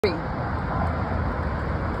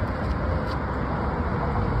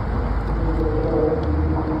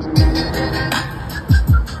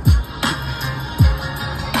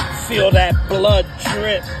Feel that blood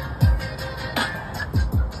drip.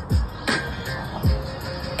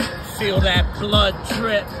 Feel that blood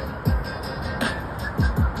drip.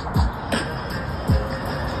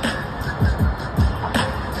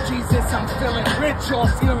 Jesus, I'm feeling rich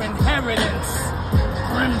off your inheritance.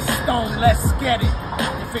 Brimstone, let's get it.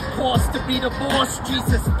 If it costs to be the boss,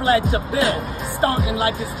 Jesus bled the bill. Stunting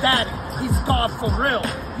like his daddy, he's God for real.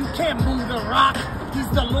 You can't move the rock, he's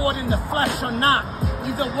the Lord in the flesh or not.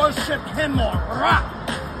 Either worship him or rock.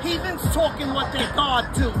 Heathens talking what their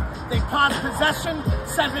God do. They prize possession,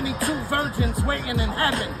 72 virgins waiting in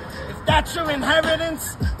heaven. If that's your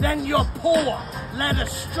inheritance, then you're poor, led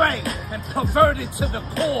astray, and perverted to the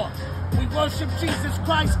core. We worship Jesus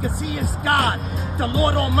Christ because he is God, the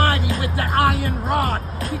Lord Almighty with the iron rod.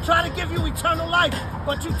 He tried to give you eternal life,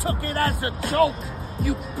 but you took it as a joke.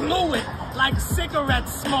 You blew it like cigarette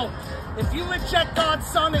smoke. If you reject God's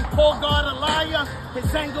son and call God a liar,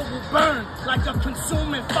 his anger will burn like a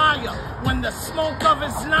consuming fire. When the smoke of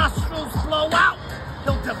his nostrils blow out,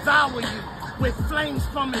 he'll devour you with flames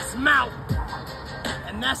from his mouth.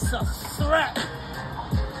 And that's a threat.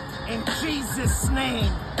 In Jesus'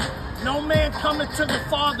 name, no man cometh to the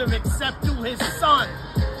Father except through his Son,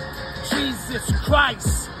 Jesus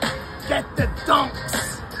Christ. Get the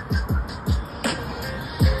dunks.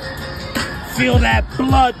 Feel that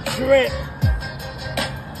blood drip.